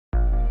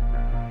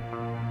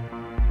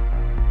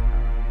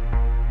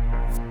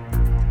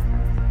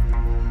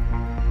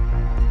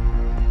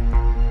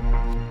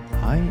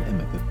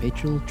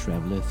perpetual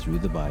traveler through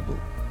the Bible.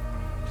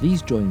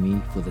 Please join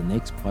me for the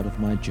next part of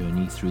my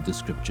journey through the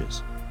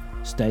Scriptures.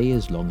 Stay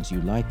as long as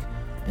you like,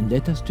 and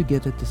let us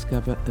together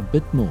discover a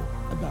bit more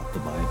about the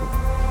Bible.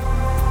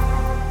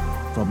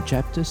 From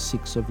chapter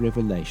 6 of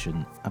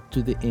Revelation up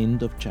to the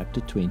end of chapter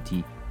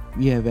 20,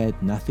 we have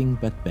had nothing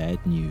but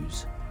bad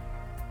news.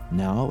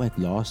 Now, at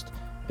last,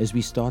 as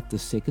we start the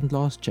second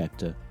last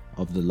chapter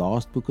of the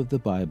last book of the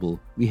Bible,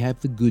 we have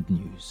the good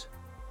news.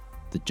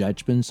 The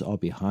judgments are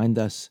behind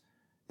us,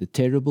 the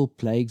terrible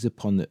plagues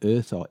upon the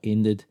earth are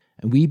ended,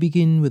 and we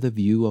begin with a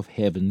view of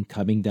heaven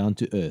coming down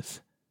to earth,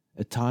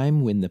 a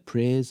time when the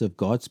prayers of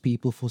God's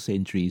people for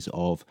centuries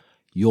of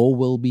 "Your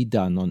will be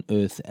done on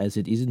earth as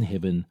it is in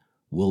heaven"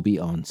 will be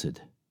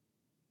answered.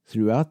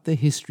 Throughout the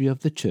history of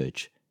the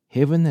church,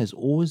 heaven has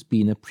always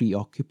been a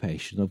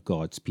preoccupation of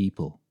God's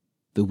people.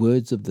 The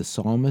words of the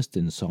psalmist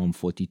in Psalm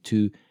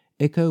 42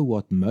 echo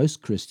what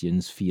most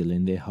Christians feel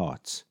in their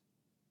hearts.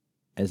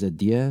 As a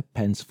deer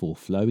pants for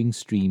flowing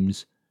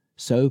streams,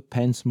 so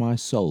pants my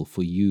soul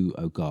for you,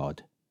 O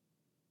God.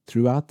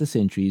 Throughout the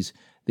centuries,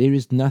 there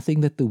is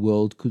nothing that the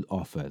world could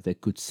offer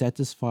that could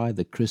satisfy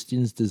the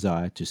Christian's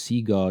desire to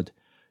see God,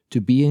 to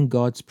be in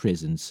God's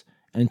presence,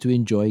 and to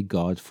enjoy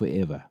God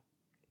forever.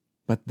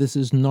 But this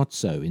is not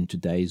so in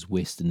today's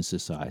Western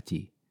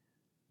society.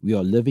 We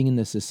are living in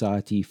a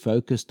society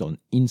focused on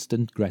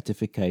instant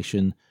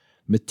gratification,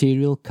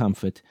 material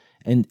comfort,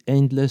 and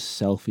endless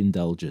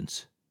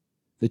self-indulgence.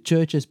 The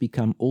church has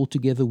become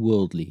altogether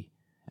worldly,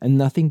 and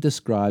nothing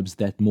describes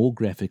that more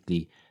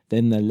graphically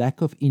than the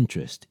lack of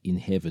interest in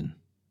heaven.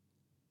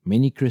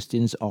 Many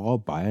Christians are,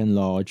 by and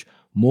large,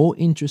 more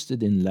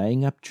interested in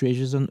laying up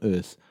treasures on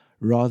earth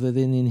rather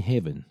than in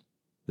heaven.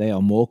 They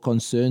are more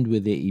concerned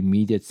with their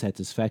immediate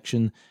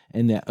satisfaction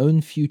and their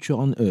own future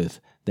on earth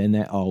than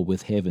they are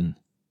with heaven.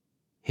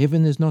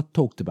 Heaven is not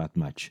talked about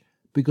much,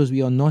 because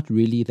we are not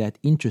really that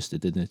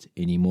interested in it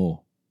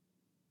anymore.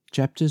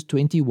 Chapters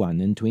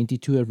 21 and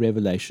 22 of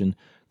Revelation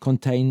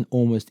contain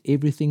almost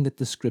everything that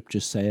the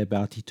Scriptures say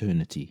about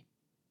eternity.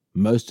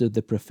 Most of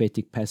the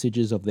prophetic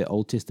passages of the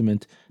Old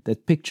Testament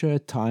that picture a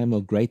time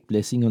of great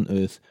blessing on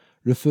earth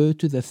refer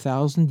to the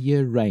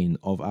 1,000-year reign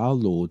of our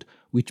Lord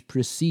which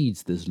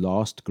precedes this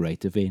last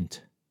great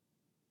event.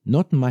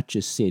 Not much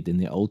is said in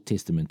the Old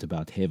Testament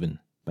about heaven,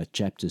 but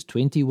chapters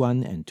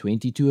 21 and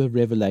 22 of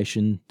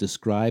Revelation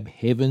describe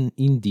heaven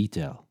in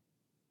detail.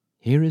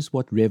 Here is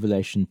what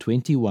Revelation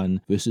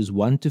 21 verses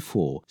 1 to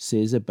 4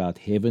 says about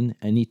heaven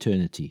and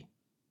eternity.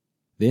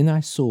 Then I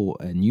saw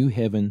a new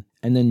heaven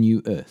and a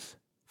new earth,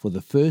 for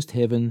the first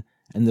heaven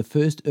and the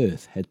first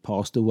earth had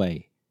passed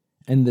away,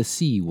 and the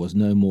sea was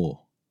no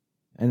more.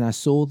 And I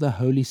saw the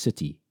holy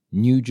city,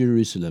 New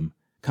Jerusalem,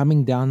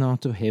 coming down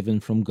out of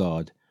heaven from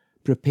God,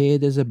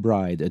 prepared as a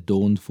bride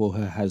adorned for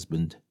her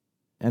husband.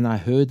 And I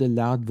heard a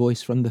loud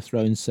voice from the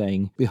throne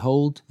saying,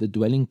 Behold, the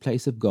dwelling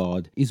place of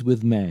God is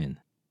with man.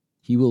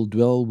 He will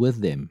dwell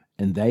with them,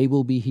 and they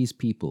will be his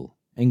people,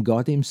 and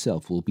God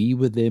himself will be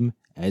with them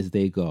as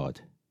their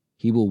God.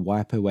 He will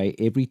wipe away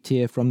every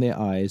tear from their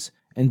eyes,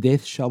 and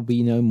death shall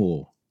be no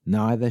more,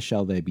 neither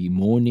shall there be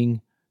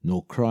mourning,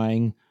 nor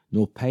crying,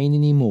 nor pain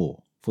any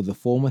more, for the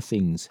former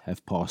things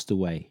have passed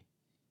away.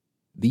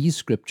 These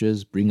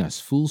scriptures bring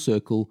us full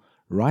circle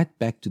right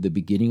back to the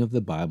beginning of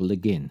the Bible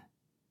again.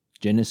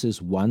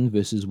 Genesis 1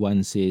 verses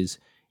 1 says,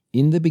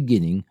 In the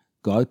beginning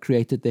God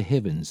created the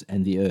heavens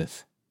and the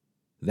earth.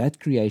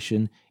 That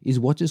creation is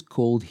what is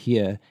called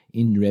here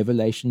in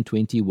Revelation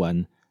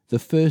 21 the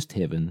first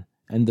heaven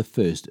and the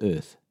first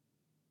earth.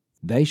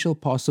 They shall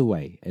pass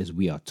away, as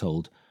we are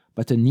told,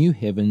 but a new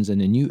heavens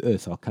and a new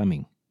earth are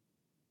coming.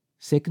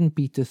 2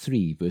 Peter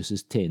 3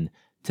 verses 10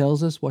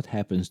 tells us what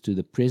happens to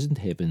the present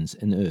heavens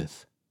and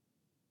earth.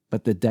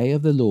 But the day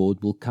of the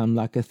Lord will come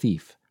like a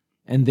thief,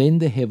 and then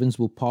the heavens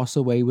will pass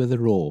away with a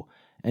roar,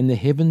 and the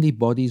heavenly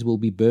bodies will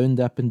be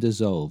burned up and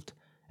dissolved,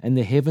 and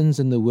the heavens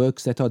and the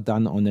works that are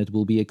done on it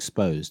will be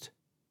exposed.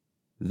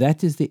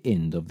 That is the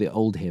end of the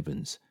old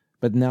heavens,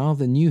 but now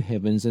the new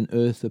heavens and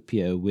earth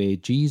appear where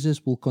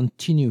Jesus will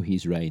continue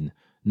his reign,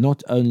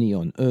 not only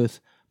on earth,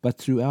 but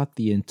throughout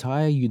the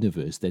entire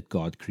universe that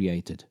God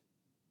created.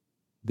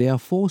 There are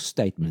 4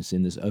 statements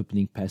in this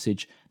opening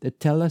passage that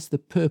tell us the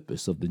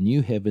purpose of the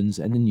new heavens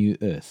and the new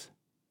earth.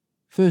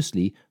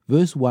 Firstly,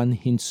 verse 1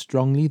 hints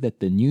strongly that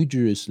the New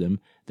Jerusalem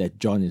that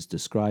John is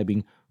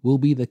describing will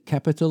be the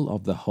capital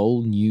of the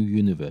whole new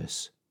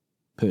universe.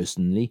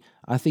 Personally,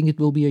 I think it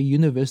will be a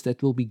universe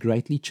that will be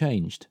greatly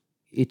changed.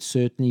 It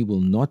certainly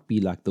will not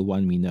be like the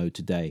one we know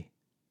today.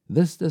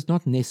 This does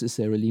not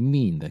necessarily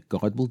mean that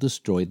God will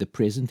destroy the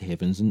present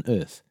heavens and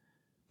earth,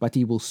 but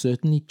he will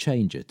certainly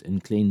change it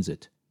and cleanse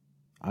it.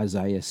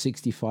 Isaiah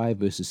 65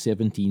 verses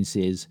 17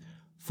 says,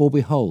 For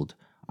behold,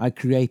 I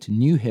create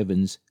new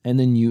heavens and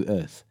a new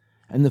earth,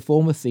 and the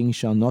former things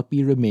shall not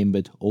be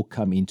remembered or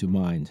come into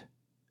mind.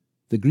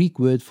 The Greek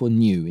word for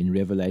new in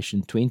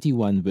Revelation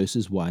 21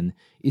 verses 1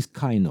 is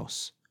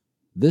kainos.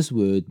 This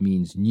word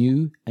means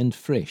new and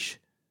fresh,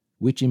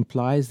 which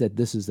implies that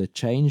this is a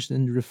changed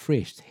and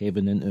refreshed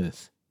heaven and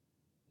earth.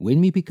 When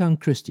we become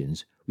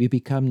Christians, we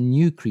become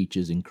new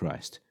creatures in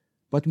Christ,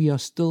 but we are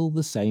still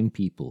the same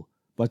people,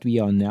 but we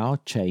are now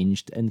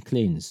changed and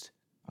cleansed.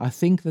 I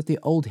think that the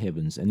old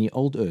heavens and the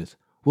old earth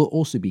will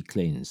also be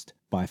cleansed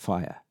by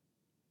fire.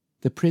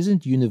 The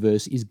present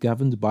universe is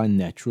governed by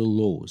natural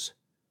laws.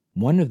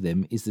 One of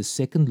them is the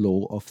second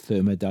law of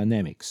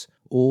thermodynamics,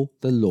 or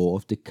the law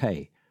of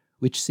decay,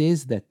 which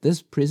says that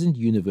this present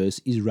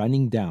universe is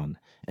running down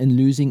and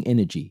losing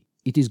energy.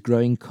 It is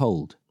growing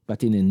cold,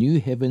 but in the new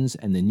heavens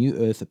and the new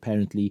earth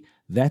apparently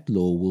that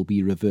law will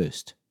be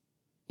reversed.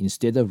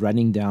 Instead of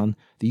running down,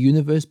 the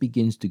universe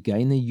begins to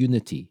gain a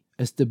unity,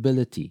 a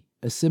stability,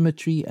 a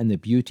symmetry and a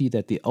beauty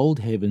that the old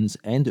heavens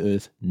and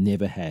earth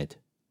never had.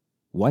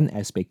 One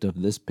aspect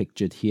of this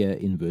pictured here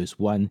in verse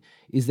 1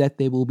 is that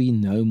there will be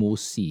no more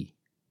sea.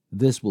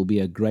 This will be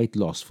a great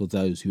loss for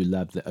those who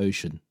love the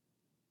ocean.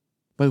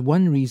 But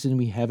one reason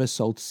we have a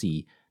salt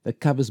sea that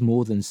covers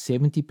more than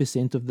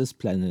 70% of this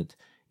planet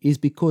is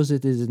because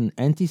it is an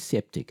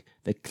antiseptic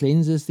that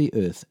cleanses the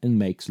earth and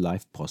makes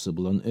life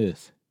possible on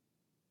earth.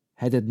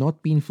 Had it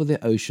not been for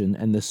the ocean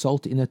and the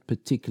salt in it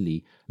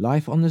particularly,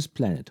 life on this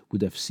planet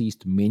would have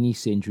ceased many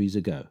centuries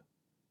ago.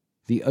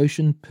 The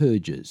ocean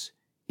purges,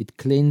 it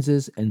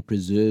cleanses and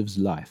preserves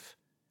life.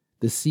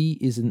 The sea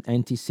is an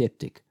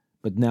antiseptic,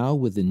 but now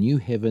with the new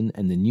heaven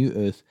and the new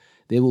earth,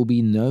 there will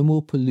be no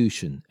more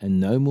pollution and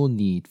no more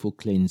need for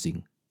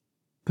cleansing.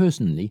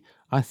 Personally,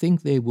 I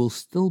think there will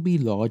still be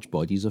large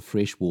bodies of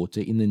fresh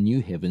water in the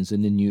new heavens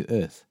and the new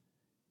earth.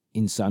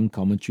 In some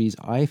commentaries,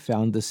 I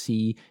found the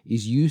sea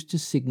is used to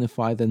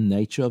signify the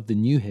nature of the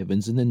new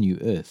heavens and the new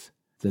earth.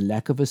 The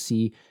lack of a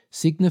sea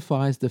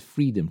signifies the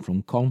freedom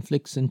from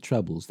conflicts and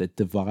troubles that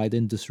divide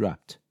and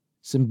disrupt.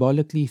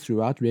 Symbolically,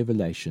 throughout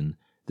Revelation,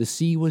 the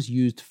sea was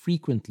used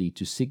frequently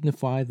to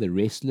signify the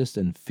restless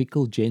and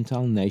fickle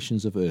Gentile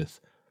nations of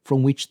earth,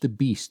 from which the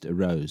beast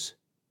arose.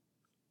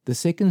 The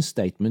second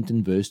statement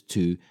in verse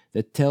 2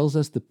 that tells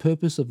us the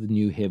purpose of the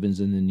new heavens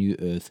and the new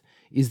earth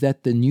is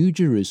that the new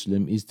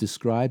Jerusalem is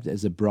described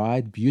as a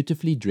bride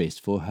beautifully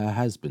dressed for her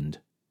husband.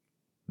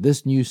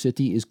 This new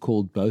city is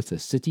called both a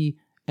city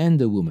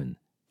and a woman,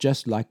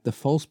 just like the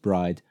false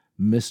bride,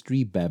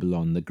 Mystery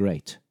Babylon the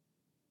Great.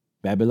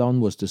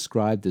 Babylon was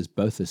described as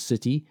both a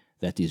city,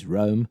 that is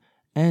Rome,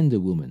 and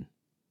a woman.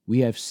 We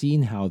have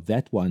seen how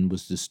that one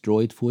was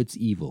destroyed for its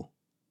evil.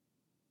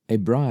 A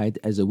bride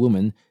as a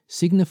woman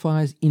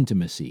signifies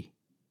intimacy.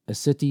 A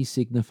city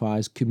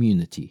signifies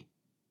community.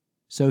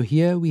 So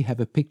here we have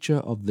a picture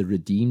of the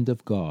redeemed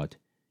of God,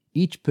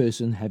 each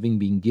person having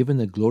been given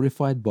a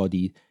glorified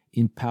body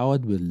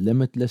empowered with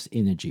limitless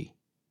energy.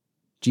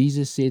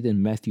 Jesus said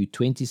in Matthew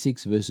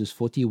 26 verses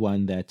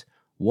 41 that,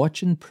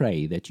 "Watch and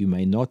pray that you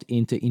may not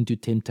enter into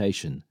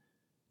temptation.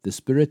 The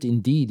spirit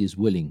indeed is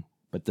willing,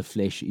 but the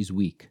flesh is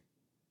weak."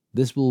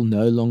 This will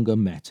no longer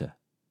matter.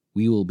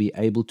 We will be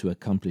able to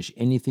accomplish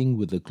anything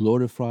with a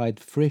glorified,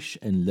 fresh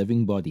and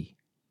living body.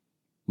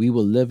 We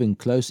will live in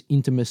close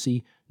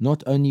intimacy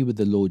not only with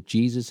the Lord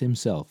Jesus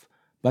himself,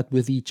 but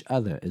with each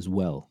other as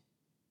well.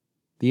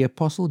 The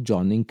Apostle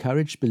John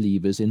encouraged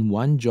believers in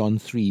 1 John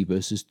 3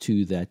 verses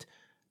 2 that,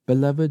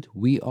 "Beloved,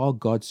 we are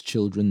God's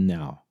children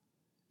now,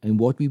 and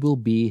what we will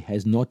be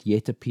has not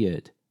yet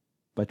appeared.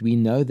 But we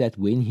know that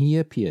when he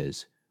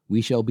appears,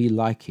 we shall be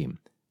like him,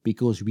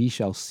 because we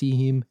shall see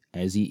him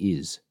as he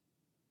is."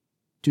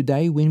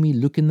 Today, when we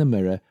look in the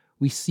mirror,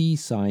 we see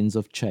signs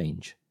of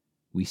change.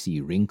 We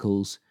see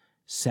wrinkles,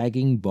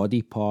 sagging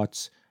body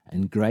parts,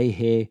 and gray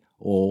hair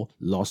or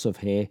loss of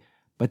hair,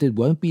 but it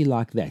won't be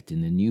like that in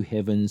the new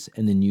heavens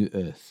and the new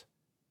earth.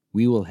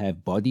 We will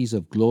have bodies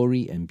of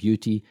glory and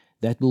beauty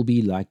that will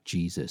be like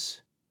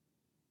Jesus.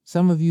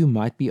 Some of you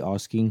might be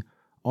asking,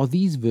 are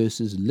these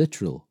verses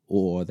literal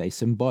or are they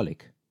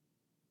symbolic?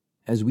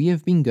 As we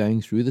have been going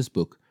through this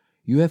book,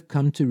 you have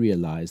come to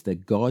realize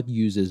that God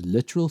uses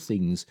literal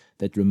things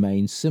that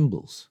remain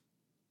symbols.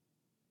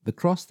 The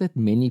cross that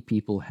many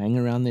people hang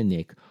around their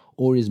neck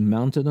or is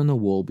mounted on a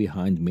wall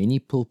behind many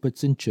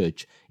pulpits in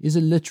church is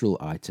a literal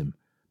item,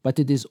 but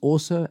it is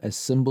also a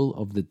symbol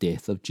of the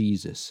death of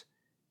Jesus.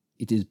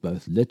 It is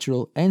both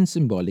literal and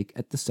symbolic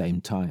at the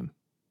same time.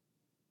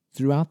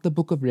 Throughout the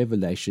book of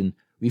Revelation,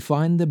 we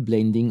find the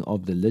blending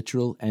of the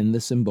literal and the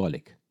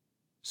symbolic.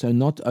 So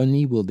not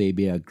only will there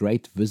be a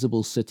great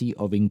visible city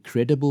of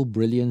incredible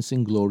brilliance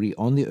and glory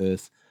on the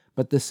earth,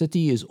 but the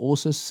city is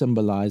also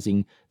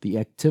symbolizing the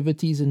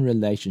activities and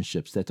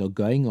relationships that are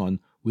going on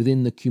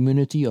within the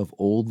community of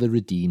all the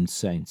redeemed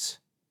saints.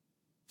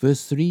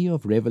 Verse 3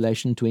 of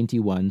Revelation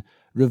 21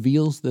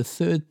 reveals the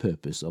third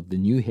purpose of the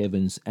new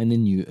heavens and the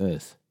new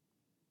earth.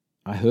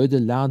 I heard a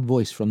loud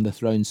voice from the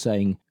throne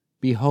saying,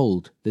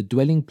 "Behold, the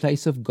dwelling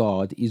place of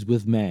God is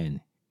with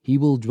man. He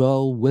will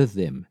dwell with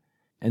them,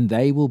 and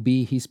they will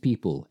be his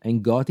people,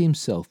 and God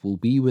himself will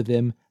be with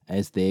them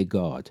as their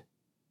God."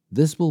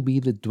 This will be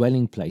the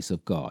dwelling place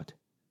of God.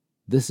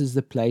 This is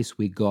the place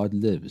where God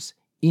lives,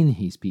 in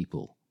his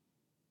people.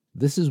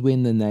 This is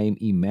when the name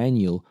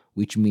Emmanuel,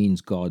 which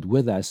means God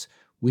with us,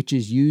 which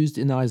is used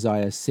in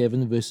Isaiah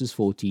 7 verses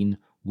 14,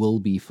 will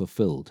be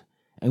fulfilled,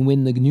 and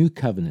when the new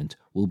covenant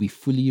will be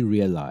fully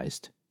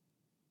realized.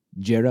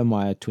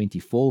 Jeremiah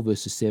 24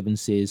 verses 7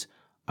 says,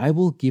 I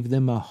will give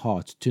them a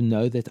heart to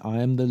know that I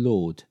am the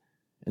Lord,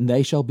 and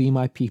they shall be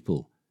my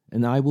people,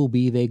 and I will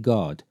be their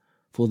God,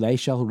 for they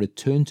shall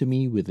return to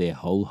me with their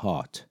whole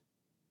heart.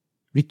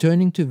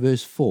 Returning to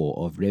verse 4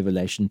 of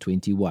Revelation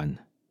 21,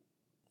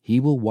 He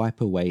will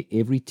wipe away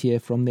every tear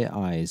from their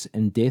eyes,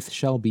 and death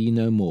shall be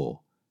no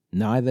more.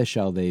 Neither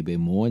shall there be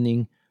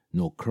mourning,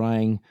 nor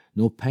crying,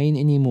 nor pain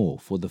any more,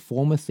 for the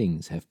former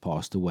things have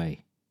passed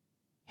away.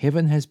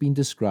 Heaven has been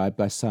described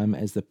by some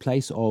as the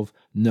place of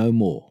no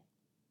more.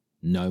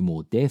 No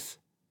more death,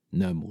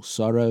 no more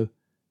sorrow,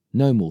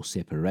 no more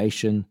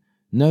separation,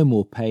 no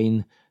more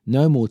pain,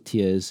 no more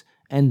tears,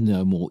 and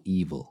no more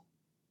evil.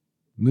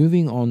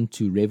 Moving on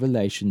to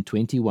Revelation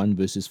 21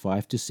 verses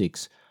 5 to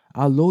 6,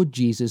 our Lord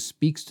Jesus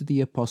speaks to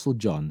the Apostle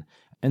John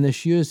and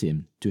assures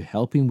him to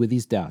help him with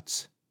his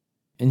doubts.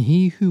 And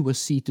he who was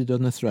seated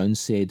on the throne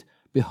said,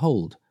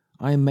 Behold,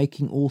 I am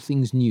making all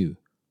things new.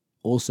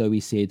 Also he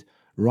said,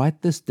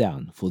 Write this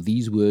down, for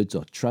these words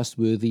are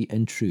trustworthy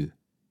and true.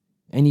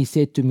 And he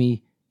said to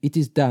me, It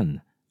is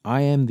done.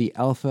 I am the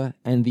Alpha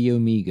and the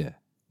Omega,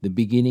 the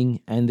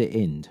beginning and the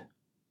end.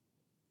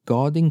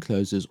 God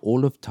encloses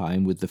all of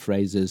time with the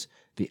phrases,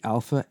 the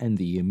Alpha and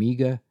the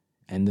Omega,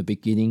 and the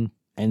beginning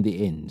and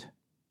the end.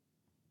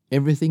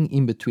 Everything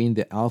in between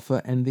the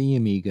Alpha and the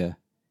Omega,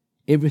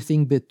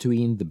 everything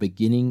between the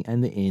beginning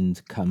and the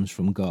end comes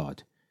from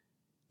God.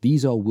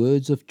 These are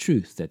words of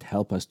truth that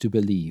help us to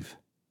believe.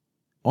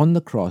 On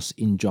the cross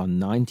in John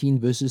 19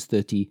 verses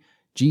 30,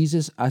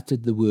 Jesus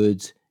uttered the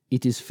words,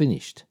 It is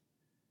finished.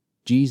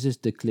 Jesus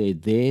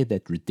declared there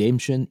that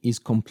redemption is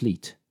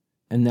complete.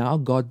 And now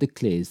God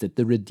declares that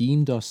the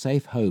redeemed are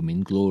safe home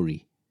in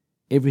glory.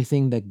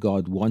 Everything that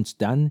God wants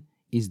done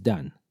is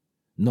done.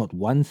 Not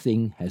one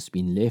thing has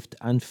been left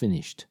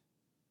unfinished.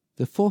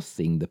 The fourth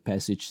thing the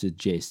passage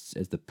suggests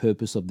as the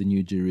purpose of the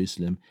New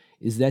Jerusalem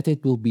is that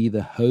it will be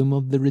the home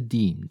of the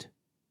redeemed.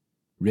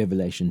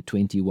 Revelation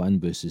 21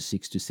 verses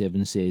 6 to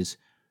 7 says,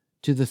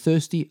 To the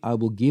thirsty I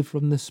will give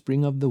from the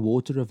spring of the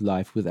water of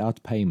life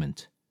without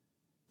payment.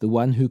 The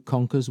one who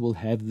conquers will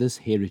have this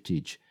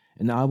heritage,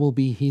 and I will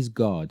be his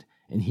God,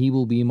 and he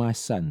will be my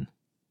son.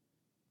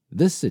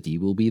 This city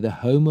will be the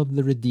home of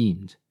the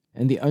redeemed,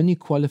 and the only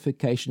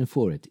qualification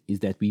for it is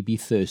that we be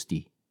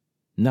thirsty.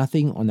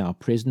 Nothing on our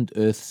present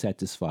earth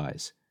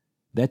satisfies.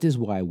 That is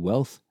why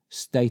wealth,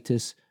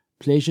 status,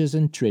 pleasures,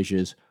 and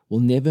treasures will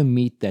never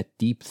meet that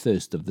deep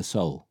thirst of the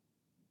soul.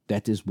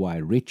 That is why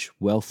rich,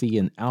 wealthy,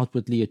 and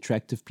outwardly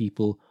attractive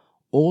people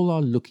all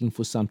are looking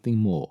for something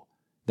more.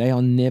 They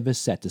are never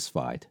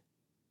satisfied.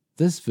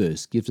 This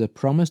verse gives a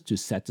promise to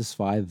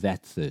satisfy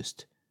that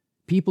thirst.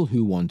 People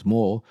who want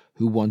more,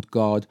 who want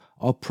God,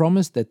 are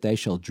promised that they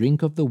shall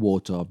drink of the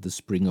water of the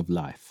spring of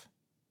life.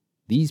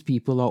 These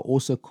people are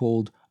also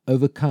called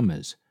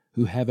overcomers,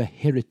 who have a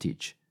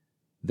heritage.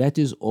 That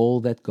is all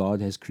that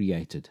God has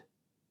created.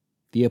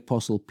 The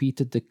Apostle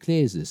Peter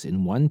declares this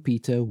in 1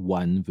 Peter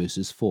 1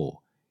 verses 4.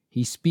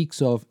 He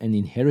speaks of an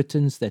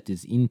inheritance that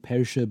is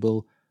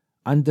imperishable,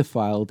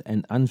 undefiled,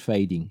 and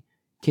unfading,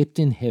 kept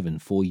in heaven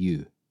for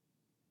you.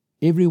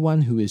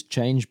 Everyone who is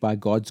changed by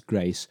God's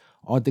grace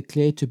are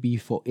declared to be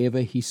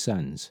forever his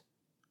sons.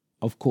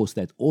 Of course,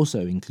 that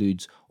also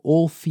includes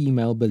all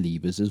female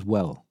believers as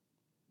well.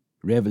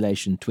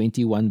 Revelation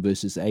 21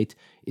 verses 8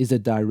 is a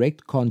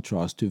direct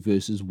contrast to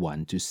verses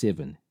 1 to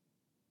 7.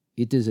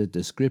 It is a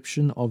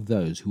description of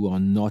those who are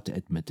not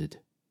admitted.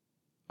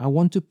 I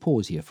want to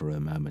pause here for a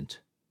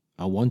moment.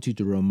 I want you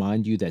to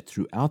remind you that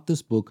throughout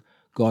this book,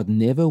 God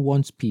never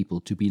wants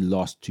people to be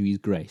lost to his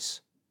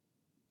grace.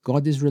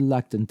 God is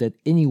reluctant that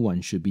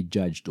anyone should be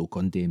judged or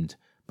condemned,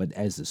 but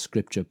as the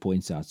scripture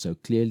points out so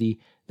clearly,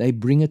 they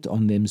bring it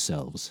on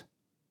themselves.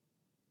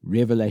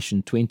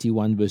 Revelation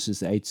 21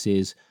 verses 8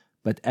 says,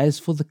 But as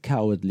for the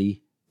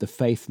cowardly, the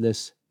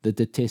faithless, the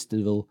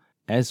detestable,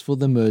 as for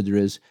the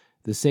murderers,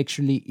 the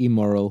sexually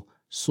immoral,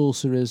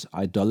 sorcerers,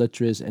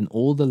 idolaters, and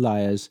all the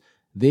liars,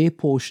 their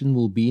portion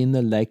will be in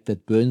the lake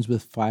that burns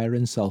with fire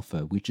and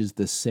sulfur, which is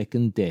the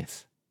second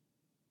death.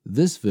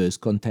 This verse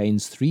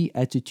contains 3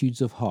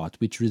 attitudes of heart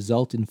which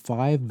result in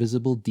 5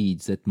 visible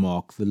deeds that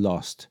mark the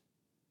lost.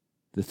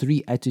 The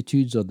 3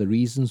 attitudes are the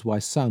reasons why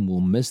some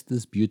will miss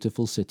this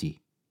beautiful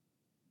city.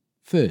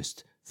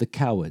 First, the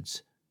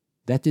cowards,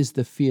 that is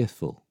the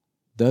fearful,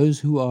 those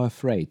who are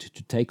afraid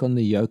to take on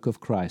the yoke of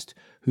Christ,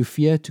 who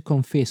fear to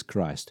confess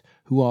Christ,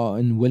 who are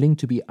unwilling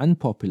to be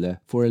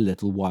unpopular for a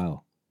little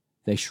while.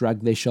 They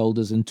shrug their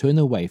shoulders and turn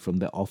away from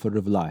the offer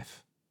of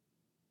life.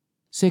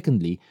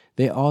 Secondly,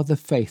 there are the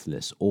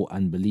faithless or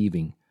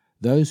unbelieving,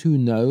 those who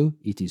know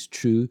it is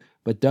true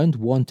but don't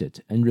want it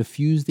and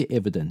refuse the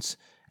evidence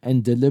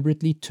and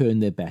deliberately turn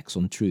their backs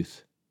on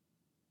truth.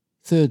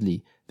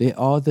 Thirdly, there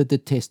are the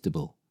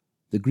detestable.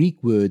 The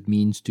Greek word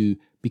means to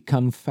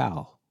become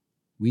foul.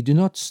 We do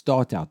not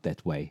start out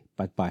that way,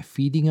 but by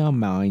feeding our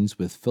minds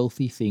with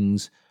filthy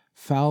things,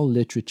 foul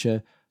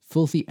literature,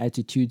 filthy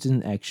attitudes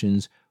and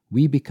actions,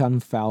 we become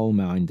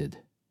foul-minded.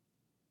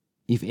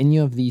 If any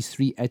of these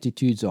three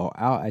attitudes are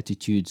our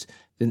attitudes,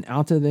 then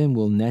out of them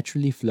will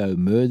naturally flow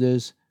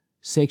murders,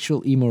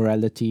 sexual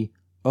immorality,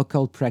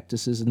 occult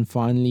practices, and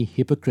finally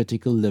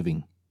hypocritical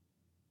living.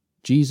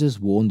 Jesus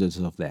warned us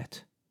of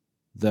that.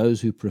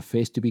 Those who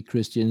profess to be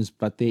Christians,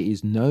 but there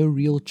is no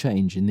real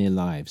change in their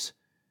lives.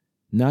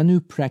 None who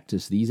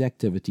practice these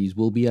activities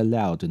will be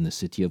allowed in the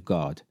city of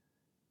God.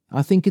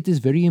 I think it is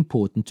very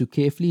important to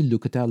carefully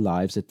look at our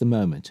lives at the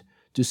moment,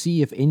 to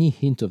see if any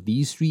hint of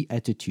these three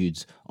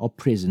attitudes are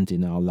present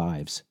in our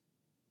lives.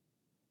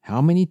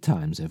 How many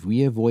times have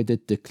we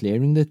avoided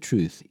declaring the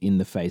truth in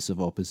the face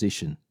of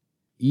opposition?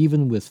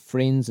 Even with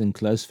friends and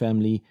close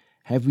family,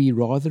 have we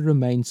rather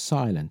remained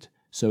silent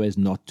so as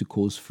not to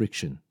cause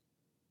friction?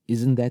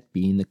 Isn't that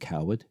being a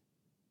coward?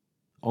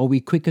 Are we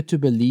quicker to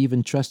believe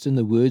and trust in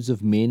the words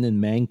of men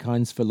and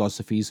mankind's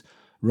philosophies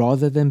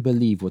rather than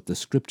believe what the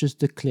Scriptures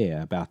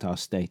declare about our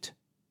state?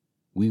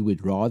 We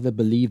would rather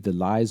believe the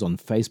lies on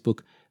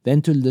Facebook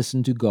than to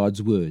listen to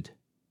God's Word.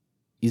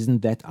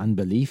 Isn't that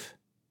unbelief?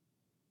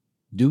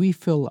 Do we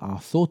fill our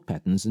thought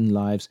patterns and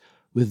lives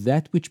with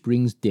that which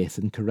brings death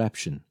and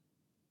corruption?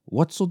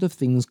 What sort of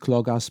things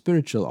clog our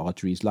spiritual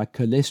arteries like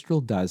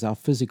cholesterol does our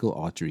physical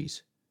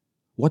arteries?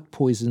 What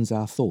poisons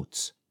our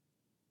thoughts?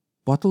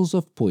 Bottles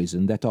of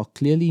poison that are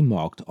clearly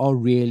marked are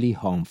rarely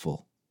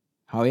harmful.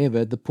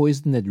 However, the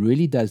poison that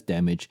really does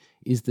damage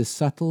is the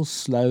subtle,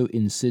 slow,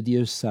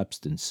 insidious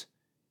substance.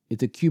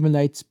 It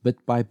accumulates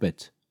bit by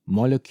bit,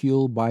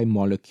 molecule by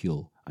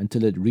molecule,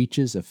 until it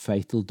reaches a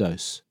fatal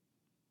dose.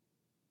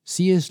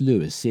 C.S.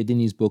 Lewis said in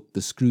his book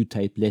The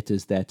Screwtape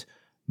Letters that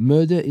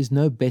murder is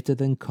no better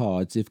than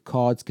cards if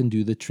cards can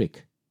do the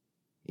trick.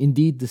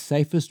 Indeed, the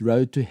safest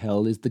road to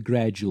hell is the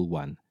gradual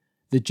one,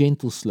 the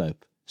gentle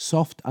slope,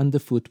 soft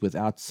underfoot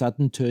without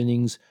sudden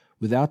turnings,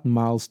 without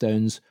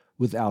milestones,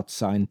 without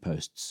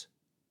signposts.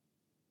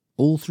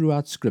 All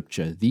throughout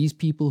Scripture, these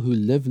people who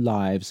live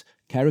lives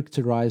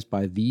characterized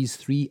by these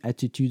three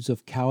attitudes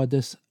of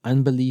cowardice,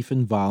 unbelief,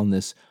 and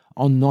vileness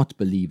are not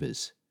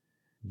believers.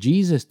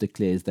 Jesus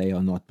declares they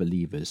are not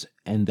believers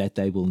and that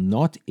they will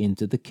not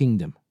enter the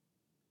kingdom.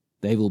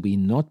 They will be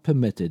not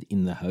permitted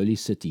in the holy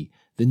city,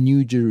 the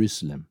New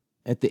Jerusalem.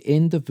 At the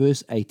end of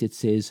verse 8 it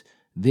says,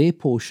 their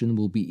portion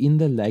will be in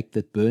the lake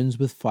that burns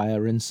with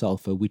fire and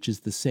sulfur, which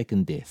is the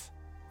second death.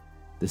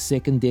 The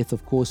second death,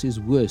 of course, is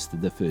worse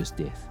than the first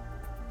death.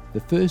 The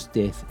first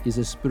death is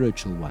a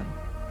spiritual one.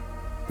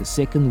 The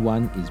second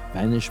one is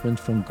banishment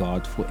from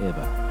God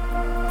forever.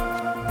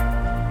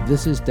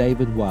 This is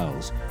David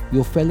Wiles,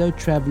 your fellow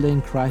traveler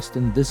in Christ,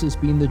 and this has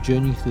been the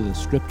Journey Through the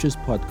Scriptures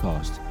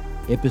podcast,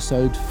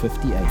 episode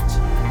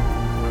 58.